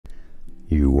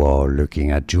You are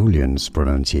looking at Julian's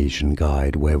pronunciation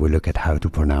guide, where we look at how to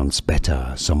pronounce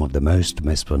better some of the most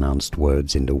mispronounced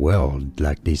words in the world,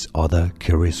 like this other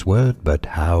curious word. But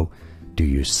how do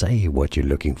you say what you're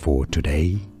looking for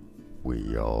today?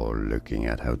 We are looking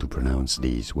at how to pronounce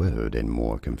these words and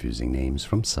more confusing names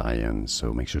from science,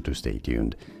 so make sure to stay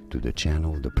tuned to the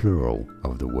channel. The plural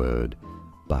of the word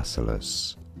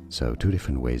bacillus. So two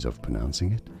different ways of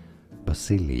pronouncing it: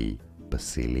 bacilli,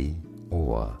 bacilli,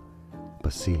 or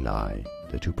bacilli.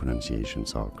 The two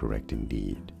pronunciations are correct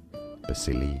indeed.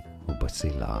 Bacilli or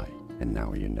bacilli. And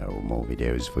now you know. More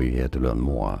videos for you here to learn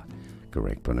more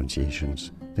correct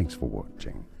pronunciations. Thanks for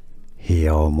watching.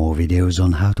 Here are more videos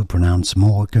on how to pronounce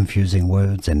more confusing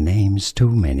words and names too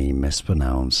many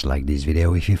mispronounced. Like this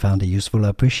video if you found it useful. I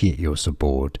appreciate your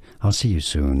support. I'll see you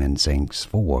soon and thanks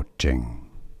for watching.